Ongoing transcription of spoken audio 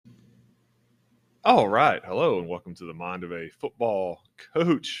All right. Hello, and welcome to the Mind of a Football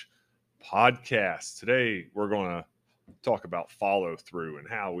Coach podcast. Today, we're going to talk about follow through and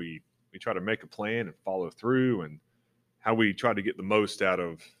how we try to make a plan and follow through, and how we try to get the most out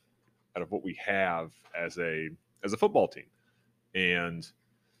of what we have as a football team. And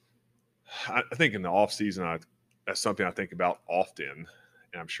I think in the off season, that's something I think about often,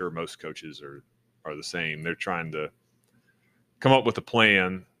 and I'm sure most coaches are the same. They're trying to come up with a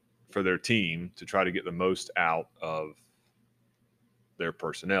plan for their team to try to get the most out of their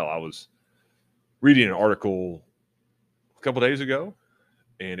personnel. I was reading an article a couple days ago,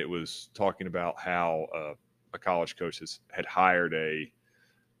 and it was talking about how a college coach had hired a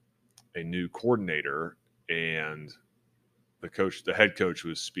new coordinator, and the head coach,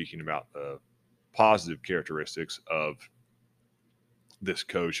 was speaking about the positive characteristics of this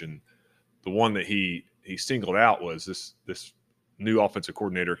coach, and the one that he singled out was this new offensive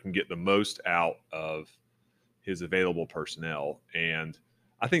coordinator can get the most out of his available personnel. And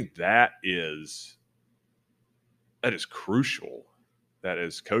I think that is crucial. That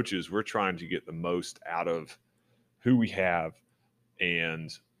as coaches, we're trying to get the most out of who we have and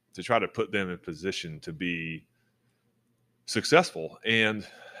to try to put them in position to be successful. And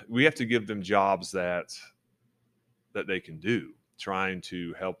we have to give them jobs that they can do, trying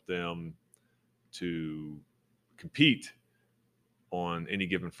to help them to compete on any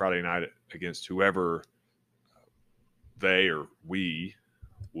given Friday night against whoever they or we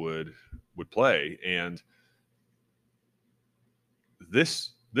would play. And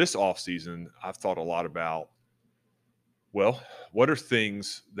this off season, I've thought a lot about, well, what are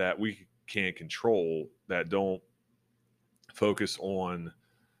things that we can control that don't focus on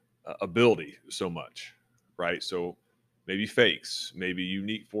ability so much, right? So maybe fakes, maybe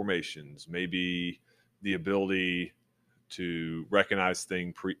unique formations, maybe the ability to recognize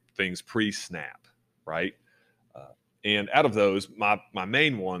things pre-snap, right? Uh, and out of those, my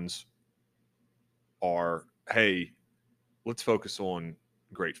main ones are, hey, let's focus on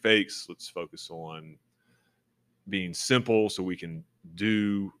great fakes. Let's focus on being simple so we can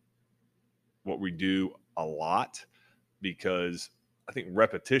do what we do a lot, because I think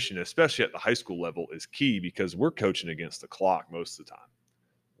repetition, especially at the high school level, is key because we're coaching against the clock most of the time.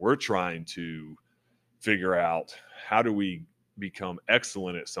 We're trying to figure out how do we become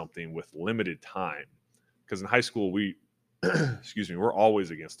excellent at something with limited time. Because in high school, excuse me, we're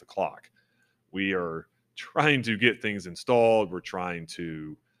always against the clock. We are trying to get things installed. We're trying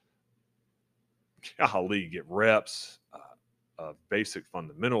to, get reps of basic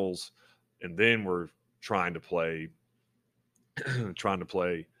fundamentals, and then we're trying to play, trying to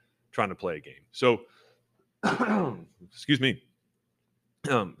play, trying to play a game. So, excuse me.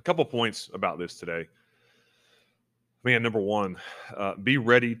 A couple points about this today. Man, number one, be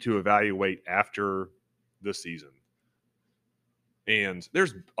ready to evaluate after the season. And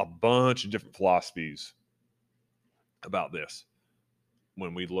there's a bunch of different philosophies about this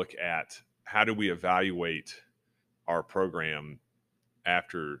when we look at how do we evaluate our program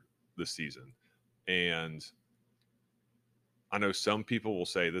after the season. And I know some people will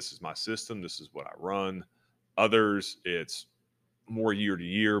say, this is my system, this is what I run. Others, it's more year to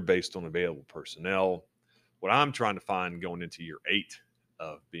year based on available personnel. What I'm trying to find going into year 8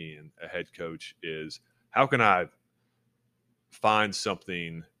 of being a head coach is, how can I find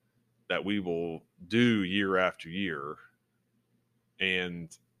something that we will do year after year? And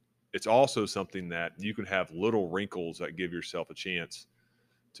it's also something that you can have little wrinkles that give yourself a chance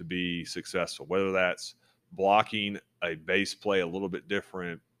to be successful, whether that's blocking a base play a little bit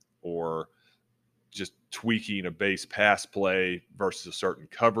different, or just tweaking a base pass play versus a certain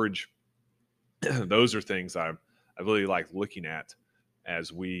coverage. Those are things I really like looking at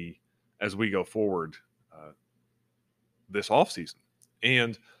as we go forward this offseason.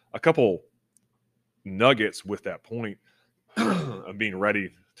 And a couple nuggets with that point of being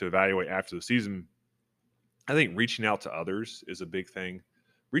ready to evaluate after the season. I think reaching out to others is a big thing.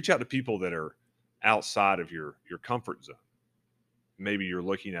 Reach out to people that are outside of your comfort zone. Maybe you're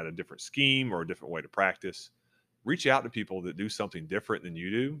looking at a different scheme or a different way to practice. Reach out to people that do something different than you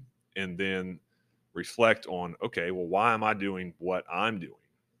do, and then reflect on, okay, well, why am I doing what I'm doing?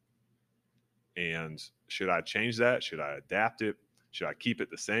 And should I change that? Should I adapt it? Should I keep it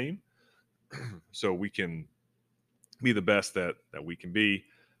the same so we can be the best that we can be?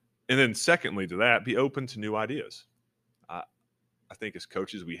 And then secondly to that, be open to new ideas. I think as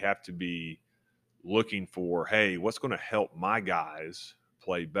coaches, we have to be looking for, hey, what's going to help my guys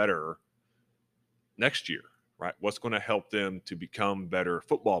play better next year, right? What's going to help them to become better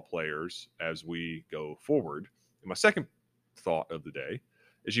football players as we go forward? And my second thought of the day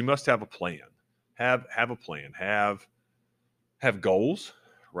is, you must have a plan. Have a plan. Have goals,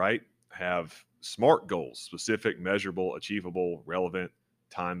 right? Have smart goals, specific, measurable, achievable, relevant,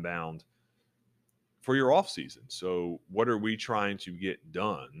 time bound for your off season. So, what are we trying to get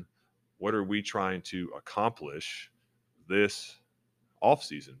done? What are we trying to accomplish this off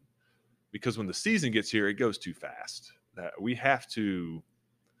season? Because when the season gets here, it goes too fast. That we have to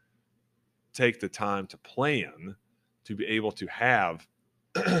take the time to plan to be able to have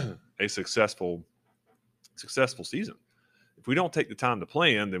a successful season. If we don't take the time to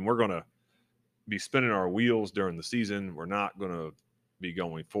plan, then we're going to be spinning our wheels during the season. We're not going to be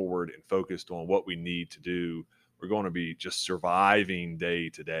going forward and focused on what we need to do. We're going to be just surviving day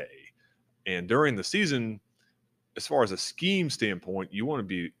to day. And during the season, as far as a scheme standpoint, you want to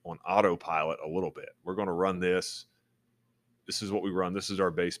be on autopilot a little bit. We're going to run this. This is what we run. This is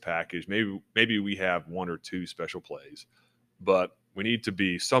our base package. Maybe we have one or two special plays, but we need to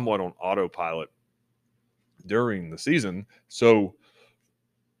be somewhat on autopilot during the season. So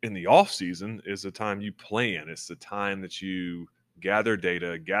in the off season is the time you plan. It's the time that you gather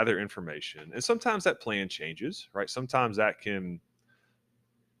data, gather information. And sometimes that plan changes, right? Sometimes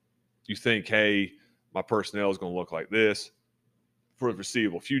you think, hey, my personnel is going to look like this for the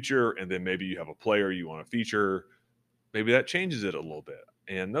foreseeable future. And then maybe you have a player you want to feature. Maybe that changes it a little bit.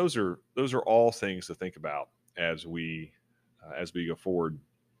 And those are all things to think about as we go forward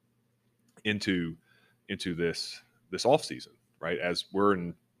into this off season, right? As we're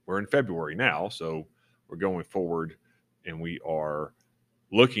in February now, so we're going forward and we are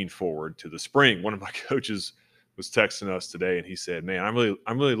looking forward to the spring. One of my coaches was texting us today and he said, man,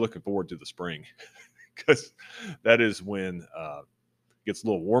 I'm really looking forward to the spring because that is when it gets a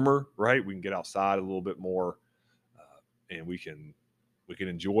little warmer, right? We can get outside a little bit more and we can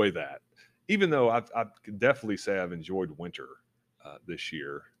enjoy that. Even though I can definitely say I've enjoyed winter this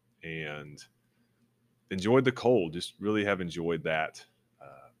year and enjoyed the cold, just really have enjoyed that.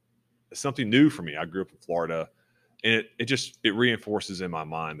 It's something new for me. I grew up in Florida, and it reinforces in my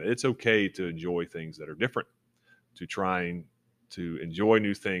mind that it's okay to enjoy things that are different, to trying to enjoy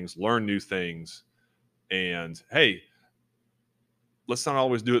new things, learn new things, and hey, let's not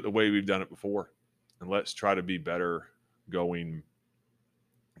always do it the way we've done it before, and let's try to be better going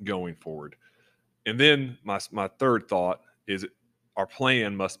forward. And then my third thought is our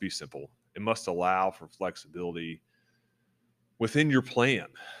plan must be simple. It must allow for flexibility within your plan,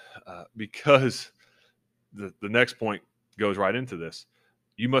 because the next point goes right into this.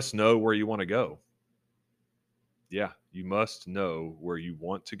 You must know where you want to go. Yeah, you must know where you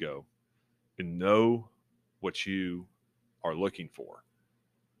want to go and know what you are looking for,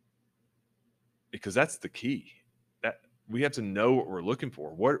 because that's the key. That we have to know what we're looking for.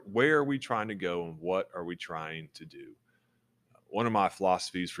 Where are we trying to go and what are we trying to do? One of my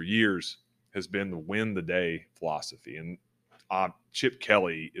philosophies for years has been the win the day philosophy. And Chip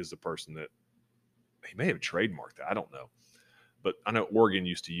Kelly is the person that he may have trademarked that. I don't know. But I know Oregon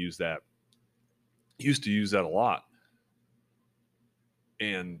used to use that a lot.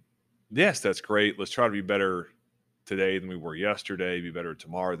 And yes, that's great. Let's try to be better today than we were yesterday, be better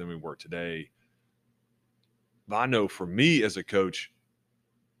tomorrow than we were today. But I know for me as a coach,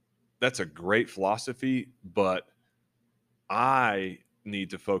 that's a great philosophy, but I need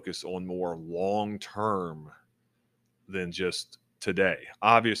to focus on more long term than just today.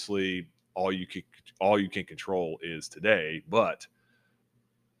 Obviously, all you can control is today, but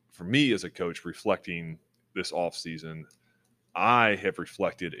for me as a coach reflecting this off season, I have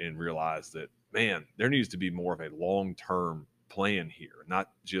reflected and realized that, man, there needs to be more of a long term plan here, not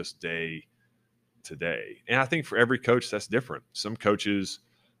just day to day. And I think for every coach that's different. Some coaches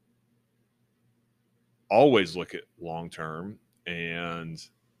always look at long term and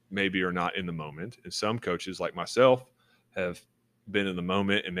maybe are not in the moment. And some coaches like myself have been in the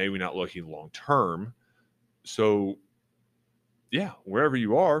moment and maybe not looking long term. So yeah, wherever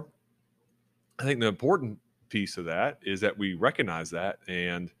you are, I think the important piece of that is that we recognize that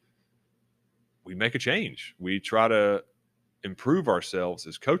and we make a change. We try to improve ourselves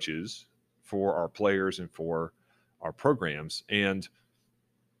as coaches for our players and for our programs. And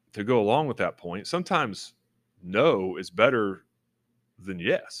to go along with that point, sometimes no is better than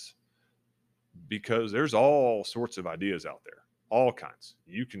yes, because there's all sorts of ideas out there, all kinds.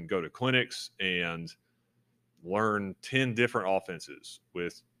 You can go to clinics and learn 10 different offenses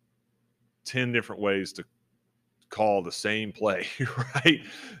with 10 different ways to call the same play,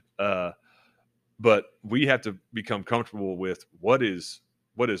 right? But we have to become comfortable with what is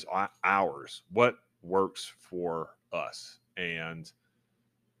ours, what works for us. And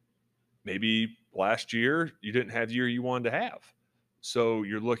maybe last year you didn't have the year you wanted to have. So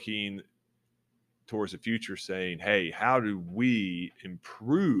you're looking towards the future saying, hey, how do we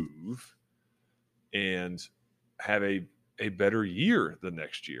improve and have a better year the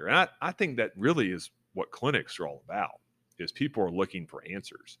next year? And I think that really is what clinics are all about, is people are looking for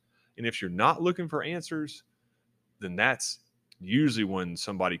answers. And if you're not looking for answers, then that's usually when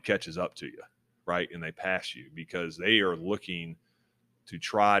somebody catches up to you, right? And they pass you because they are looking to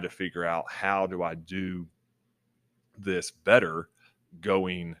try to figure out, how do I do this better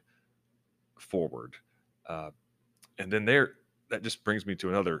going forward? And then that just brings me to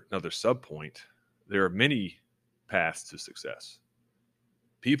another sub point. There are many paths to success.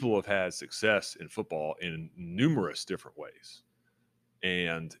 People have had success in football in numerous different ways.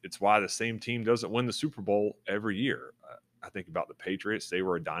 And it's why the same team doesn't win the Super Bowl every year. I think about the Patriots. They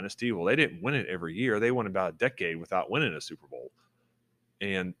were a dynasty. Well, they didn't win it every year. They went about a decade without winning a Super Bowl.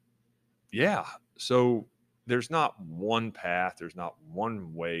 And yeah, so there's not one path. There's not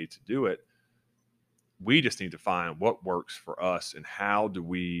one way to do it. We just need to find what works for us and how do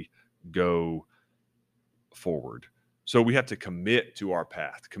we go forward. So we have to commit to our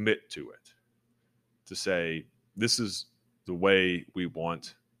path, commit to it, to say, this is the way we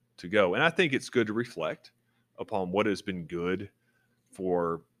want to go. And I think it's good to reflect upon what has been good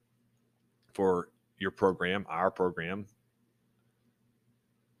for your program, our program.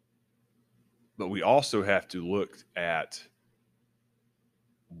 But we also have to look at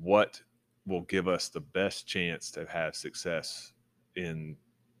what will give us the best chance to have success in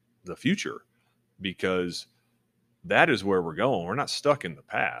the future, because that is where we're going. We're not stuck in the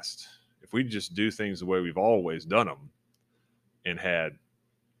past. If we just do things the way we've always done them and had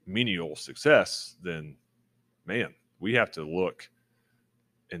menial success, then man, we have to look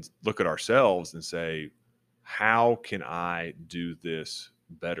at ourselves and say, how can I do this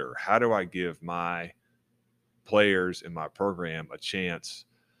better? How do I give my players in my program a chance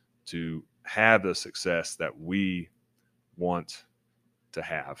to have the success that we want to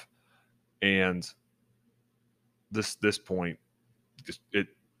have? And this point, just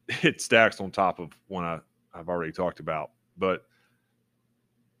it stacks on top of one I've already talked about. But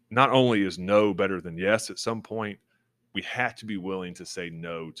not only is no better than yes at some point, we have to be willing to say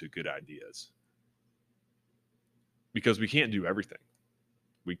no to good ideas, because we can't do everything.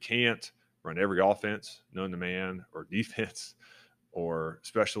 We can't run every offense known to man, or defense, or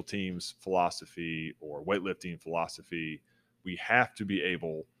special teams philosophy, or weightlifting philosophy. We have to be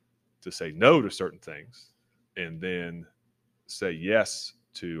able to say no to certain things and then say yes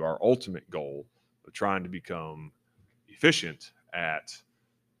to our ultimate goal of trying to become efficient at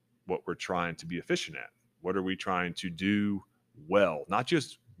what we're trying to be efficient at. What are we trying to do well? Not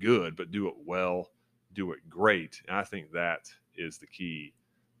just good, but do it well, do it great. And I think that is the key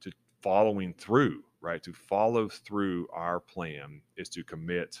to following through, right? To follow through our plan is to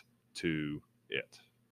commit to it.